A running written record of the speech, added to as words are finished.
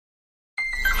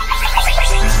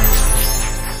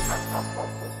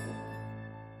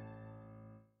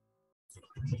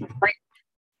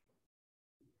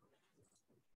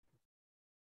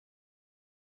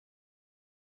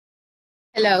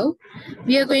Hello,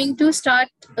 we are going to start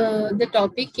the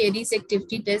topic Caries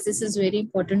activity test. This is very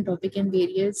important topic and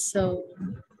various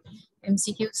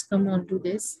MCQs come onto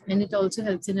this, and it also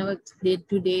helps in our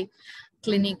day-to-day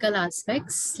clinical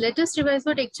aspects. Let us revise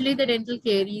what actually the dental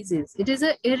caries is. It is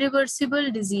an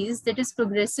irreversible disease that is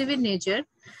progressive in nature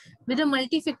with a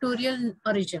multifactorial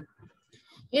origin,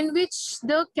 in which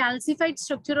the calcified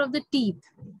structure of the teeth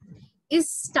is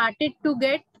started to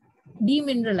get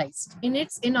demineralized in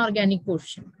its inorganic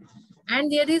portion,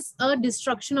 and there is a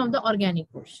destruction of the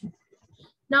organic portion.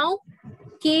 Now,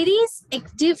 caries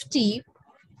activity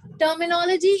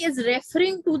terminology is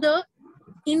referring to the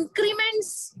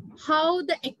increments how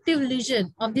the active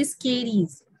lesion of this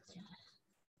caries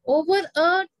over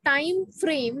a time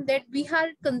frame that we are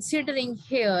considering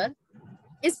here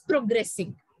is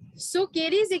progressing. So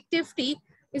caries activity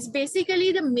is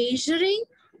basically the measuring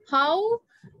how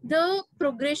the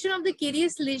progression of the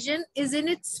caries lesion is in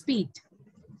its speed.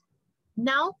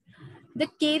 Now, the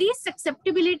caries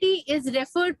susceptibility is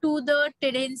referred to the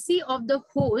tendency of the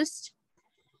host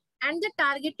and the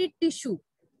targeted tissue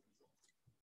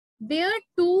where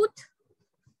tooth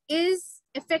is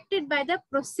affected by the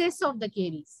process of the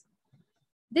caries.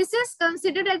 This is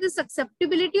considered as the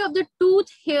susceptibility of the tooth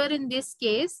here in this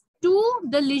case to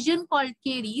the lesion called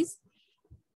caries.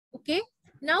 Okay.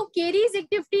 Now, caries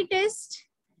activity test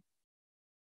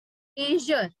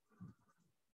measure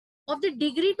of the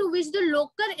degree to which the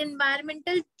local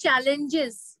environmental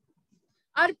challenges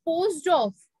are posed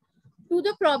off to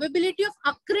the probability of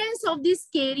occurrence of this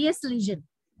carious lesion.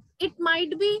 It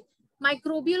might be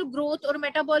microbial growth or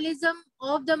metabolism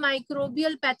of the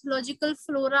microbial pathological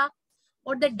flora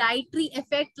or the dietary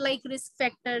effect like risk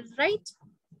factors, right?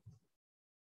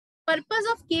 Purpose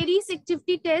of caries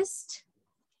activity test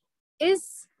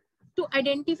is to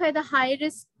identify the high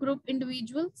risk group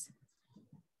individuals.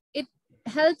 It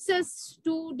helps us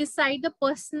to decide the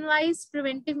personalized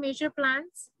preventive measure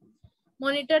plans,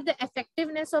 monitor the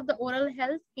effectiveness of the oral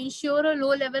health, ensure a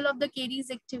low level of the caries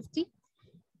activity.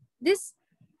 This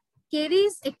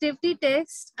caries activity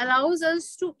test allows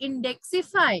us to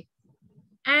indexify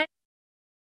and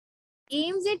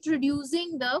aims at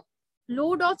reducing the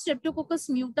load of Streptococcus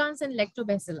mutans and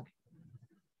lactobacilli.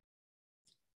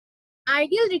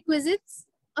 Ideal requisites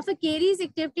of a caries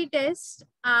activity test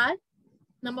are: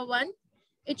 number one,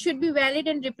 it should be valid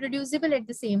and reproducible at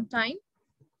the same time.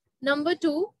 Number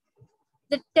two,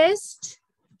 the test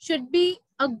should be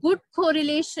a good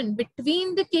correlation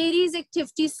between the caries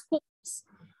activity scores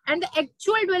and the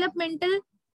actual developmental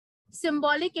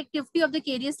symbolic activity of the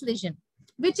carious lesion,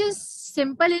 which is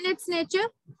simple in its nature,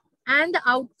 and the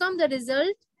outcome, the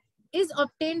result, is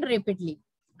obtained rapidly.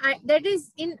 That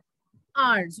is in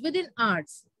hours, within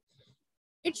hours.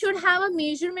 It should have a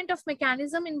measurement of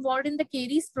mechanism involved in the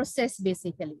caries process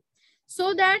basically,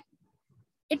 so that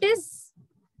it is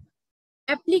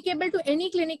applicable to any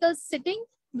clinical setting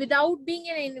without being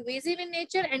invasive in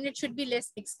nature, and it should be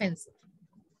less expensive.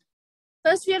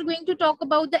 First, we are going to talk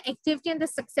about the activity and the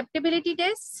susceptibility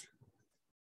tests.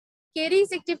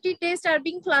 Caries activity tests are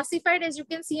being classified, as you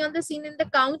can see on the scene, in the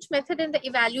count method and the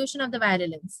evaluation of the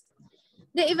virulence.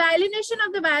 The evaluation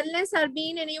of the virulence are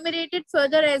being enumerated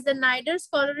further as the Nider's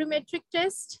colorimetric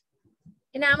test,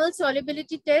 enamel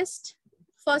solubility test,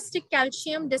 caustic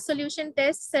calcium dissolution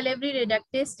test, salivary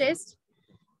reductase test.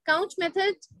 Count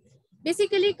method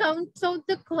basically counts out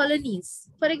the colonies.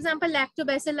 For example,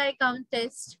 lactobacilli count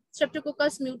test,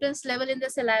 Streptococcus mutans level in the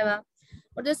saliva,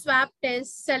 or the swab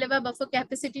test, saliva buffer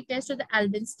capacity test, or the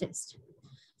albans test.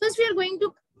 First, we are going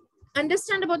to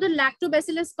understand about the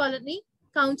lactobacillus colony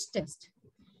count test.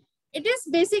 It is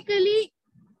basically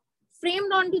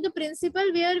framed onto the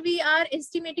principle where we are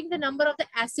estimating the number of the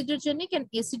acidogenic and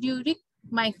acidiuric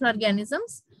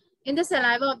microorganisms in the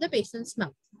saliva of the patient's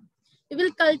mouth. We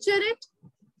will culture it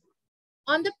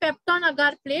on the peptone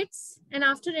agar plates, and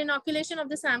after inoculation of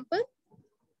the sample,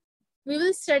 we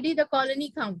will study the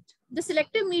colony count. The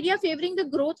selective media favoring the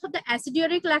growth of the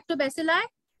acidiuric lactobacilli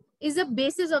is the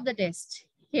basis of the test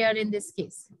here in this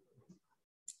case.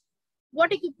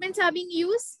 What equipments are being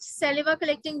used? Saliva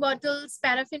collecting bottles,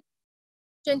 paraffin,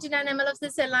 29 ml of the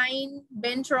saline,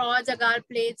 bench rods, agar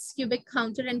plates, cubic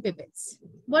counter, and pipettes.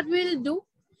 What we will do?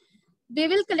 We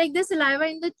will collect the saliva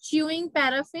in the chewing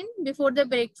paraffin before the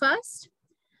breakfast.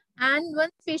 And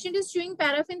once patient is chewing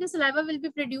paraffin, the saliva will be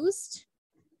produced,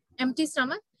 empty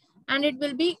stomach, and it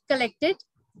will be collected.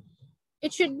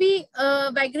 It should be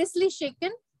vigorously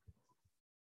shaken.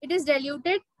 It is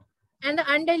diluted, and the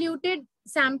undiluted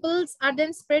samples are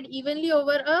then spread evenly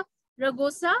over a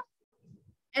rugosa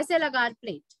SL agar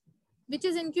plate, which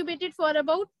is incubated for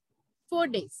about 4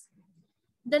 days.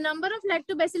 The number of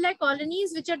lactobacilli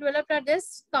colonies which are developed are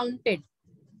thus counted.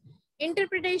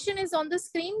 Interpretation is on the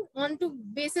screen, on to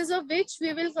basis of which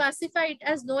we will classify it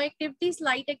as no activity,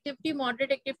 slight activity,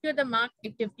 moderate activity, or the marked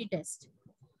activity test.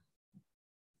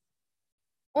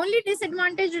 Only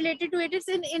disadvantage related to it is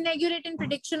inaccurate in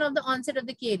prediction of the onset of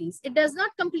the caries. It does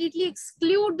not completely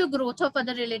exclude the growth of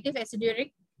other relative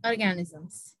acidic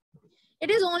organisms. It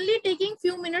is only taking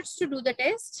few minutes to do the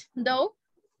test, though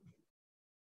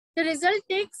the result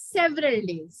takes several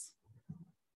days.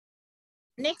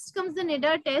 Next comes the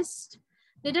NIDA test,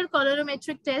 NIDA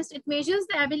colorimetric test. It measures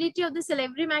the ability of the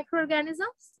salivary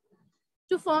microorganisms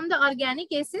to form the organic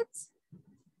acids,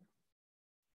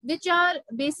 which are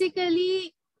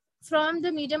basically from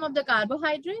the medium of the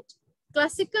carbohydrate.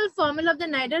 Classical formula of the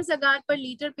NIDA's agar per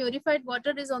liter purified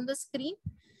water is on the screen,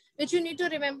 which you need to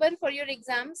remember for your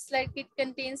exams, like it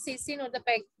contains casein or the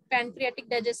pancreatic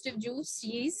digestive juice,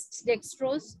 yeast,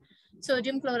 dextrose,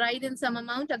 sodium chloride in some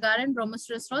amount, agar and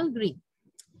bromostressol green.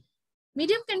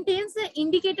 Medium contains the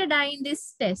indicator dye in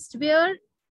this test, where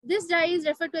this dye is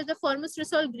referred to as the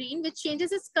formostressol green, which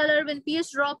changes its color when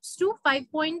pH drops to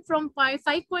 5.4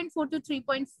 to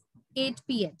 3.8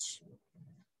 pH.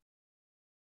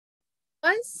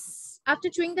 Once after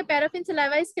chewing, the paraffin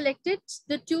saliva is collected,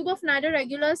 the tube of NIDA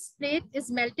regulus plate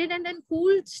is melted and then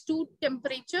cooled to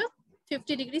temperature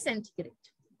 50 degrees centigrade.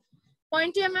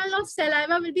 0.2 ml of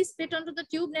saliva will be split onto the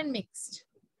tube and mixed.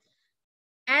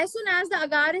 As soon as the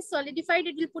agar is solidified,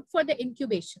 it will put for the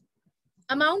incubation.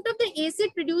 Amount of the acid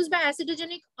produced by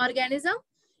acidogenic organism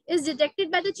is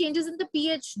detected by the changes in the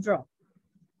pH drop.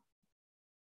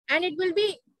 And it will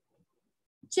be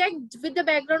checked with the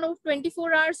background of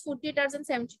 24 hours, 48 hours, and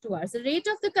 72 hours. The rate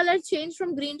of the color change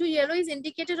from green to yellow is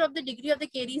indicator of the degree of the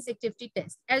caries activity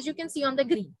test, as you can see on the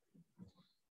green.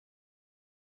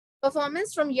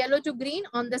 Performance from yellow to green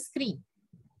on the screen.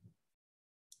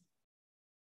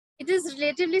 It is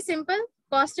relatively simple,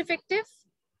 cost-effective,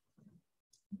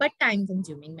 but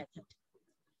time-consuming method.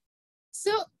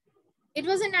 So, it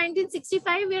was in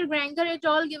 1965 where Granger et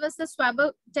al. Gave us the swab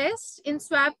test. In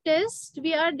swab test,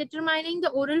 we are determining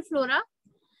the oral flora,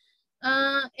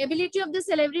 ability of the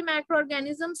salivary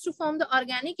microorganisms to form the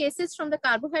organic acids from the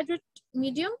carbohydrate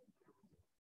medium.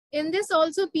 In this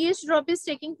also, pH drop is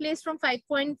taking place from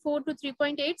 5.4 to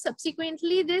 3.8.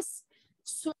 Subsequently, this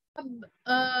swab,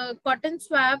 cotton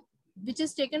swab, which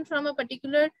is taken from a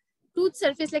particular tooth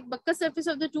surface, like buccal surface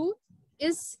of the tooth,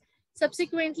 is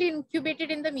subsequently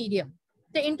incubated in the medium.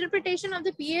 The interpretation of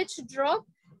the pH drop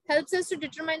helps us to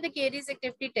determine the caries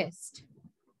activity test.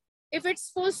 If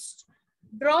it's first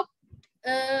drop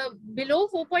below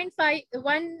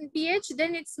 4.51 pH,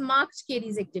 then it's marked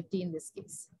caries activity in this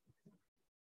case.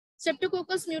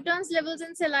 Streptococcus mutans levels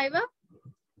in saliva.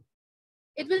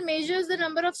 It will measure the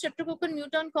number of Streptococcus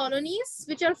mutant colonies,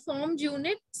 which are formed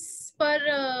units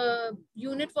per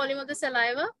unit volume of the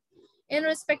saliva in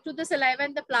respect to the saliva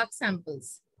and the plaque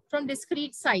samples from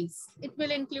discrete size. It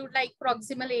will include like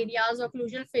proximal areas,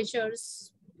 occlusal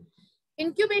fissures.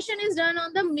 Incubation is done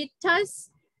on the Mythus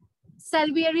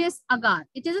salvarius agar.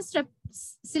 It is a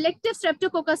selective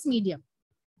Streptococcus medium.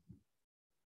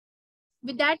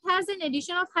 With that has an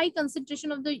addition of high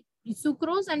concentration of the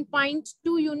sucrose and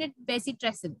 0.2 unit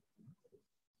bacitracin.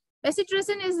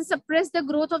 Bacitracin is suppress the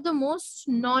growth of the most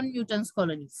non-mutants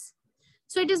colonies.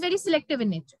 So it is very selective in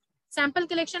nature. Sample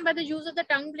collection by the use of the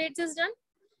tongue blades is done.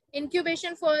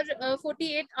 Incubation for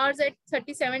 48 hours at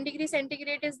 37 degrees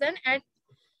centigrade is done at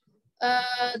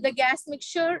the gas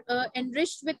mixture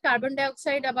enriched with carbon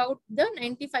dioxide about the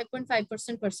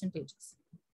 95.5% percentages.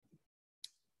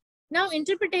 Now,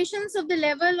 interpretations of the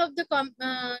level of the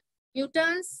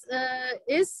mutants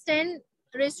is 10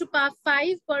 raised to power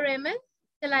 5 per ml.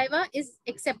 Saliva is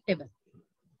acceptable.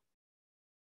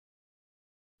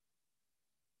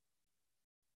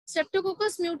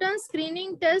 Streptococcus mutans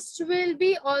screening test will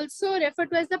be also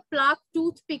referred to as the plaque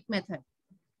toothpick method.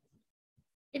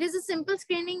 It is a simple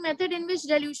screening method in which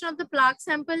dilution of the plaque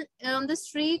sample on the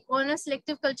streak on a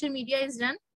selective culture media is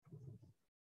done.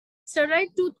 Sterile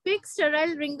toothpick,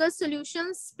 sterile Ringer's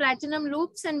solutions, platinum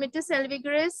loops, and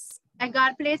metasalvigrous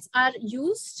agar plates are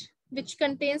used, which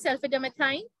contain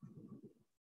sulfadimethyne.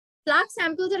 Plaque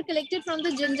samples are collected from the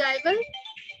gingival